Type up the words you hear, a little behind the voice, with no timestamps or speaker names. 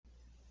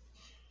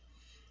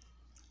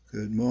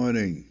Good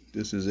morning.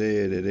 This is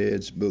Ed at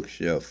Ed's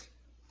Bookshelf.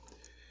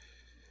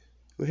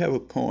 We have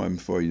a poem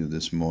for you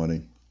this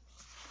morning.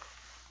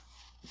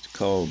 It's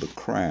called The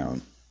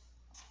Crown.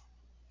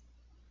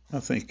 I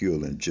think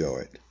you'll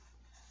enjoy it.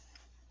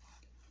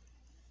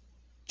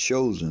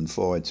 Chosen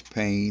for its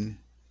pain,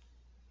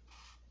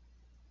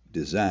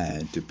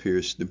 designed to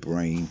pierce the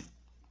brain.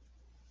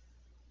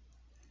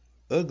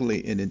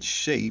 Ugly in its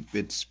shape,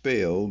 it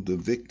spelled the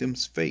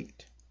victim's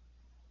fate.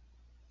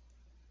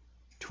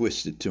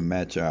 Twisted to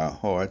match our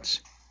hearts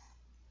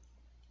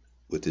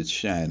with its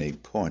shiny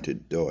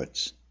pointed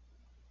darts.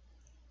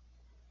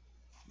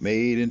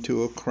 Made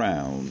into a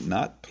crown,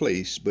 not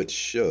placed but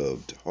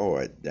shoved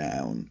hard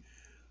down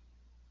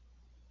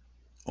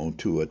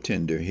onto a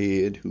tender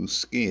head whose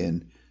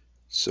skin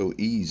so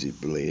easy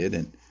bled,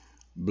 and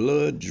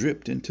blood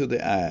dripped into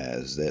the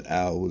eyes that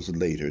hours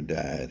later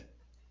died.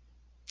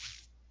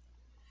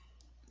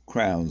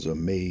 Crowns are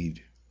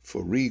made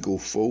for regal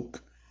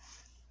folk,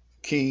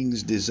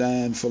 kings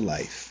designed for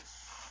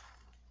life.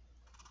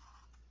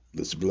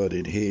 This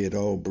blooded head,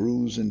 all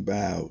bruised and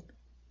bowed,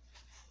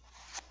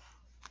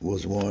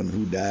 was one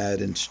who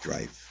died in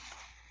strife.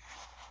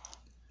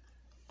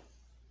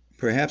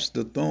 Perhaps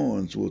the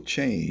thorns will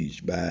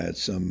change by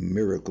some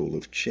miracle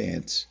of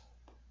chance.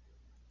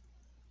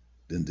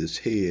 Then this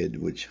head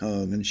which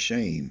hung in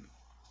shame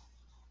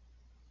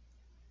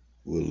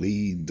will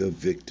lead the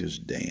victor's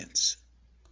dance.